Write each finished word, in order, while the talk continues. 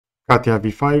CATIA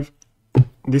v5.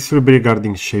 This will be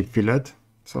regarding shape fillet.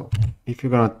 So if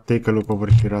you're gonna take a look over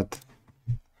here at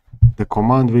the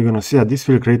command, we're gonna see that this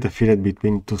will create a fillet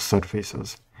between two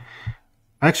surfaces.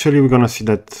 Actually, we're gonna see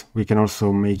that we can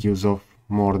also make use of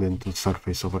more than two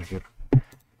surfaces over here.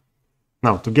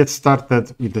 Now, to get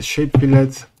started with the shape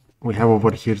fillet, we have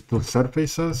over here two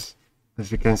surfaces.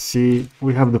 As you can see,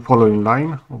 we have the following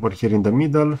line over here in the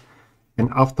middle, and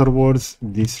afterwards,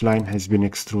 this line has been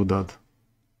extruded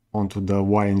onto the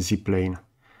Y and Z plane.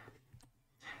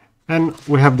 And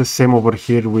we have the same over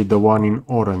here with the one in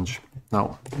orange.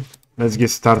 Now, let's get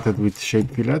started with shape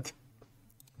fillet.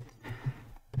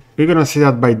 We're gonna see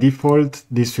that by default,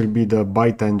 this will be the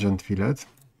bitangent fillet.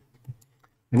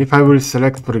 And if I will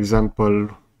select, for example,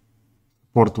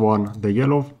 support 1, the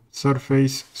yellow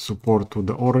surface, support 2,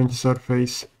 the orange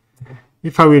surface.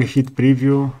 If I will hit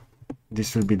preview,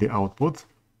 this will be the output.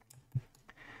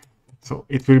 So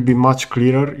it will be much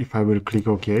clearer if I will click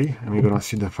OK, and we're gonna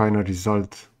see the final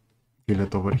result fillet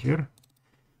over here.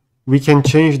 We can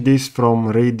change this from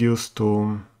radius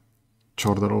to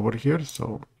chordal over here.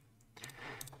 So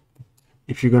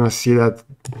if you're gonna see that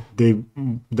the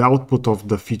output of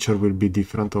the feature will be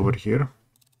different over here.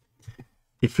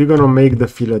 If you're gonna make the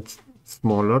fillet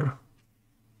smaller,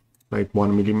 like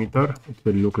 1 millimeter, it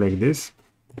will look like this.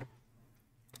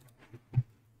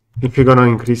 If you're gonna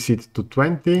increase it to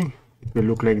 20, it will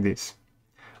look like this.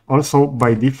 Also,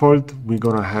 by default, we're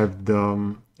gonna have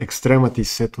the extremities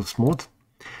set to smooth.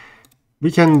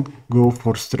 We can go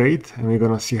for straight, and we're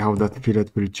gonna see how that fillet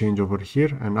will change over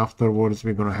here, and afterwards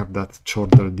we're gonna have that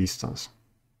chordal distance.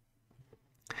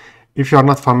 If you are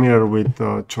not familiar with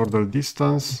chordal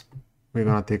distance, we're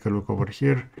gonna take a look over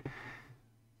here.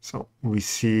 So we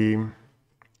see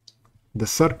the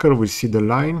circle, we see the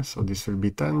line, so this will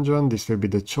be tangent, this will be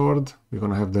the chord, we're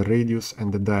gonna have the radius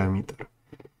and the diameter.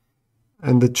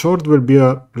 And the chord will be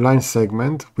a line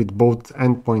segment with both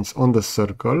endpoints on the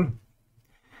circle.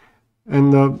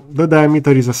 And the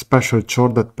diameter is a special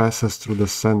chord that passes through the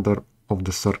center of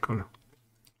the circle.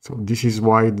 So this is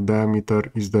why the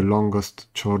diameter is the longest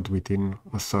chord within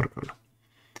a circle.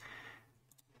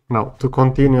 Now, to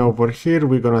continue over here,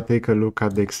 we're gonna take a look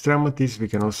at the extremities. We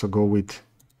can also go with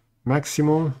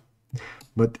maximum.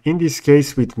 But in this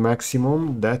case, with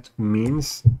maximum, that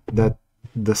means that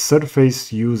the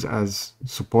surface used as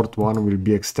support 1 will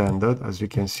be extended, as you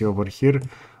can see over here,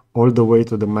 all the way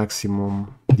to the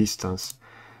maximum distance.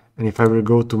 And if I will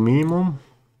go to minimum,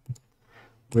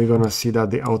 we're gonna see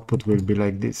that the output will be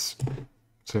like this.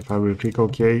 So if I will click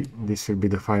OK, this will be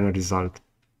the final result.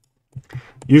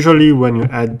 Usually when you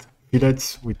add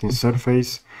fillets within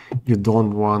surface, you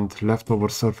don't want leftover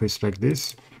surface like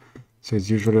this. So it's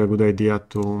usually a good idea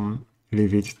to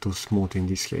leave it to smooth in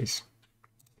this case.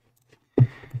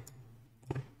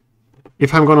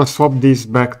 If I'm gonna swap this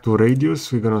back to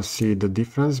radius, we're gonna see the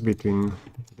difference between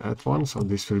that one. So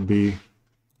this will be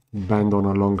bend on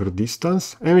a longer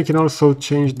distance. And we can also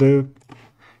change the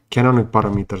canonic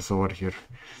parameters over here.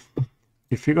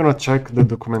 If we're gonna check the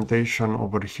documentation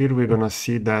over here, we're gonna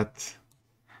see that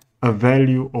a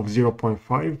value of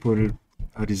 0.5 will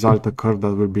result a curve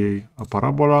that will be a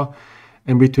parabola.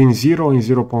 And between 0 and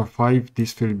 0.5,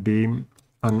 this will be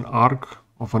an arc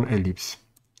of an ellipse.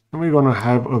 And we're gonna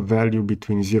have a value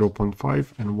between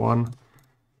 0.5 and 1.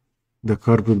 The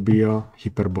curve will be a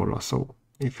hyperbola. So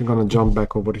if you're gonna jump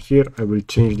back over here, I will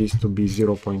change this to be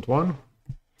 0.1.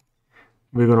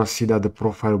 We're gonna see that the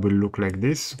profile will look like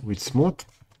this with smooth.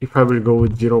 If I will go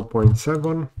with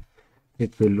 0.7,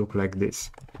 it will look like this.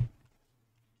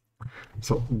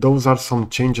 So those are some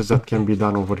changes that can be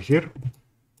done over here.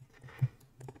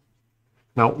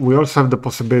 Now, we also have the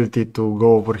possibility to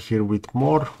go over here with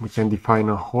more. We can define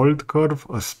a hold curve,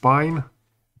 a spine,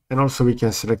 and also we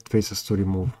can select faces to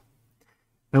remove.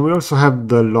 And we also have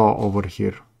the law over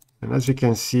here. And as you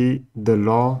can see, the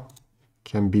law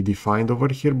can be defined over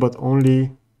here, but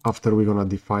only after we're gonna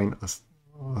define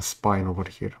a spine over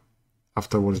here.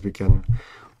 Afterwards, we can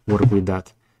work with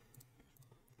that.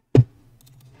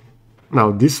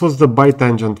 Now, this was the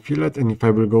bitangent fillet, and if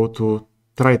I will go to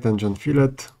tritangent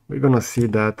fillet, we're gonna see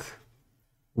that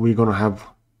we're gonna have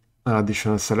an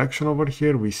additional selection over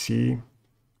here. We see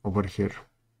over here.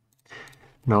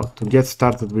 Now, to get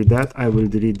started with that, I will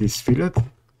delete this fillet,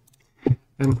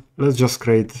 and let's just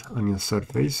create a new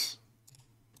surface.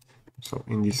 So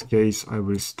in this case, I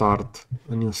will start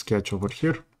a new sketch over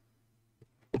here.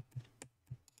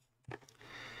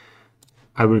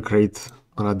 I will create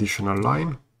an additional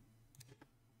line,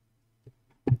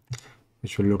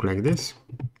 which will look like this.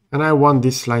 And I want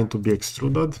this line to be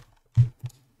extruded.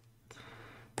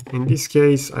 in this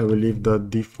case, I will leave the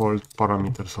default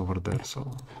parameters over there.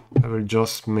 So I will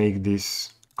just make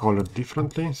this colored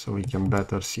differently so we can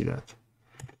better see that.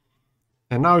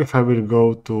 And now if I will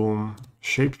go to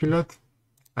shape fillet,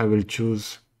 I will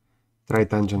choose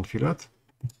tri-tangent fillet.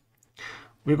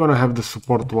 We're gonna have the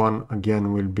support one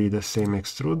again will be the same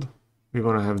extrude. We're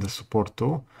gonna have the support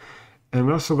two, and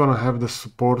we're also gonna have the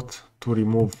support to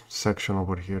remove section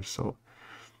over here. So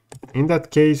in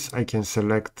that case, I can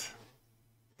select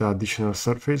the additional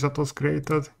surface that was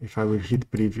created. If I will hit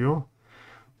preview,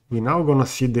 we're now gonna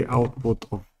see the output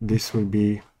of this will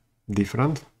be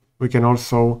different. We can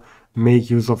also make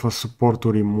use of a support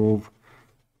to remove,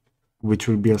 which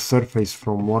will be a surface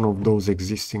from one of those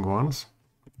existing ones.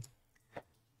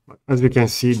 As we can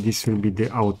see, this will be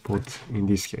the output in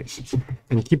this case.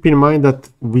 And keep in mind that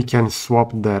we can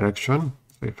swap direction.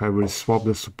 So if I will swap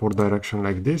the support direction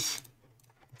like this,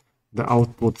 the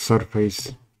output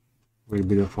surface will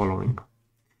be the following.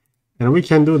 And we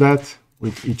can do that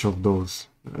with each of those.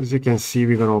 As you can see,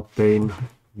 we're going to obtain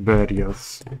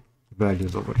various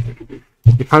values over here.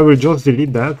 If I will just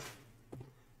delete that,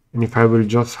 and if I will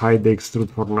just hide the extrude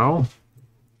for now,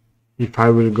 if I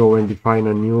will go and define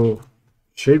a new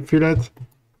shape fillet,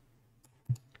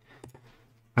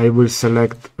 I will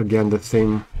select again the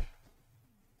same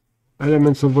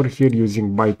elements over here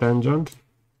using bi-tangent.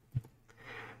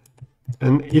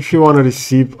 And if you want to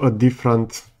receive a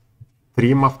different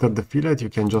trim after the fillet, you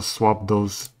can just swap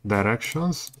those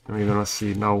directions. And we're gonna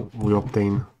see now we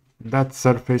obtain that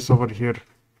surface over here.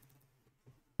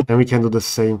 And we can do the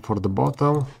same for the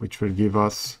bottom, which will give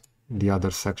us the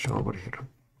other section over here.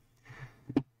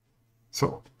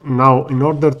 So now in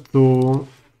order to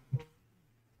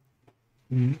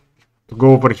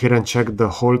go over here and check the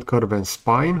hold curve and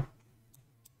spine,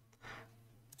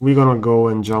 we're gonna go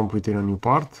and jump within a new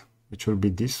part, which will be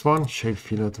this one, shape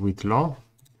fillet with law.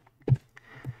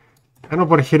 And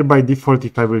over here by default,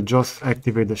 if I will just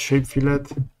activate the shape fillet,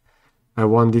 I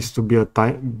want this to be a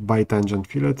bi-tangent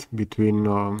fillet between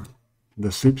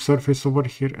the sweep surface over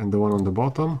here and the one on the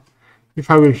bottom.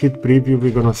 If I will hit preview,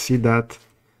 we're gonna see that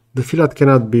the fillet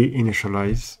cannot be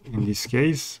initialized. In this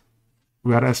case,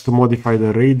 we are asked to modify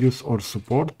the radius or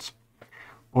support.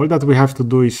 All that we have to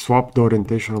do is swap the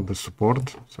orientation of the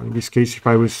support. So in this case, if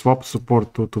I will swap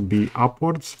support 2 to be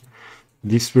upwards,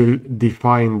 this will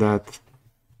define that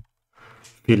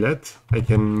fillet. I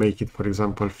can make it, for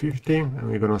example, 50, and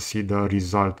we're gonna see the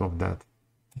result of that.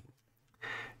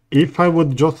 If I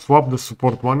would just swap the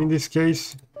support 1 in this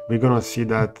case, we're gonna see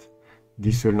that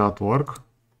this will not work.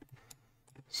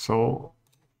 So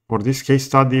for this case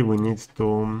study, we need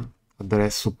to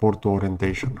address support to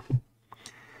orientation.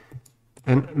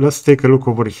 And let's take a look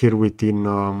over here within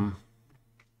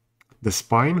the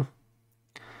spine.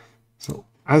 So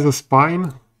as a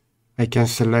spine, I can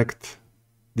select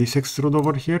this extrude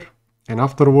over here, and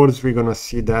afterwards we're gonna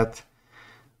see that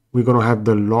we're gonna have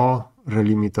the law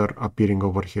relimiter appearing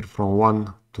over here from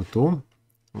 1 to 2.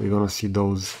 We're gonna see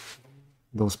those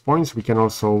points. We can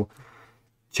also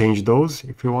change those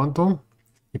if you want to.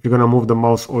 If you're gonna move the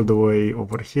mouse all the way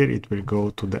over here, it will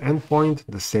go to the endpoint,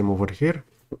 the same over here.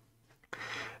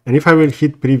 And if I will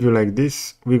hit preview like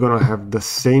this, we're gonna have the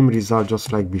same result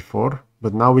just like before,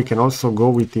 but now we can also go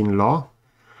within law.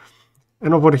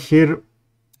 And over here,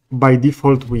 by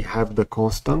default, we have the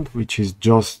constant, which is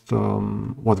just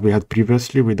what we had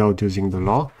previously without using the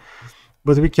law.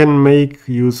 But we can make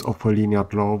use of a linear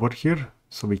law over here.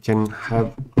 So we can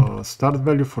have a start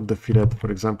value for the fillet, for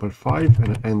example, 5,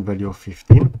 and an end value of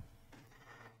 15.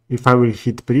 If I will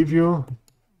hit preview,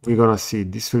 we're gonna see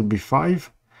this will be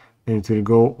 5, and it will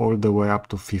go all the way up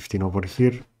to 15 over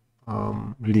here,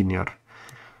 linear.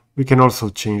 We can also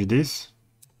change this,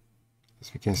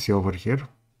 as we can see over here.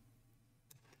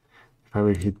 If I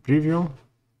will hit preview,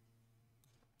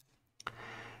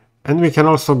 and we can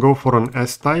also go for an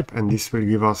S type, and this will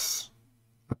give us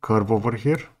a curve over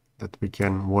here that we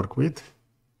can work with.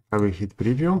 If I will hit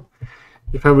preview,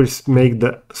 if I will make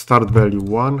the start value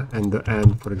 1 and the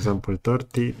end, for example,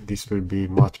 30, this will be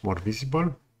much more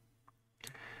visible.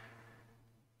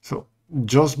 So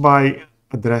just by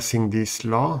addressing this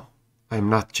law, I'm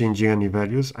not changing any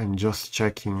values. I'm just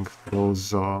checking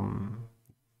those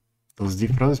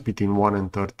difference between 1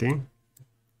 and 30.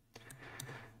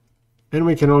 And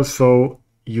we can also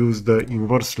use the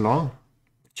inverse law,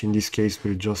 which in this case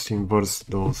will just inverse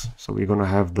those. So we're gonna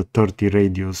have the 30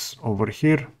 radius over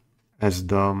here as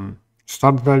the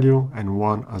start value and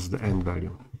 1 as the end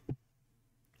value.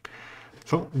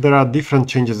 So there are different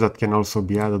changes that can also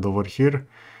be added over here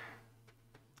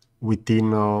within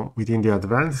the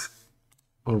advanced,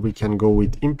 or we can go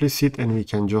with implicit and we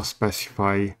can just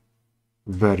specify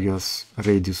various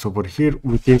radius over here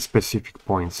within specific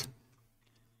points.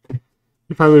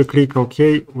 If I will click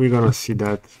OK, we're gonna see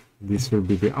that this will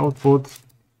be the output.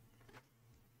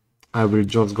 I will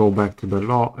just go back to the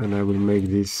law and I will make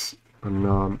this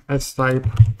an S type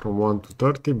from 1 to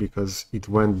 30 because it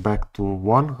went back to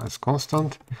 1 as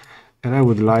constant, and I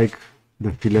would like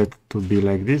the fillet to be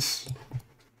like this.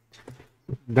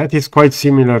 That is quite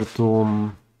similar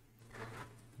to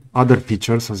other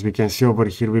features. As we can see over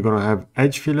here, we're gonna have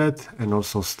edge fillet and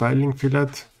also styling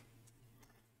fillet,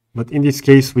 but in this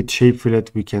case with shape fillet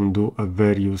we can do a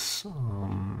various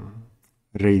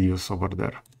radius over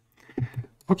there.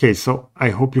 Okay, so I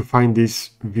hope you find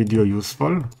this video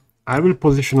useful. I will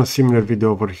position a similar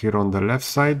video over here on the left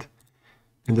side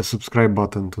and the subscribe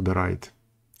button to the right.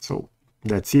 So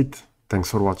that's it.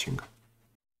 Thanks for watching.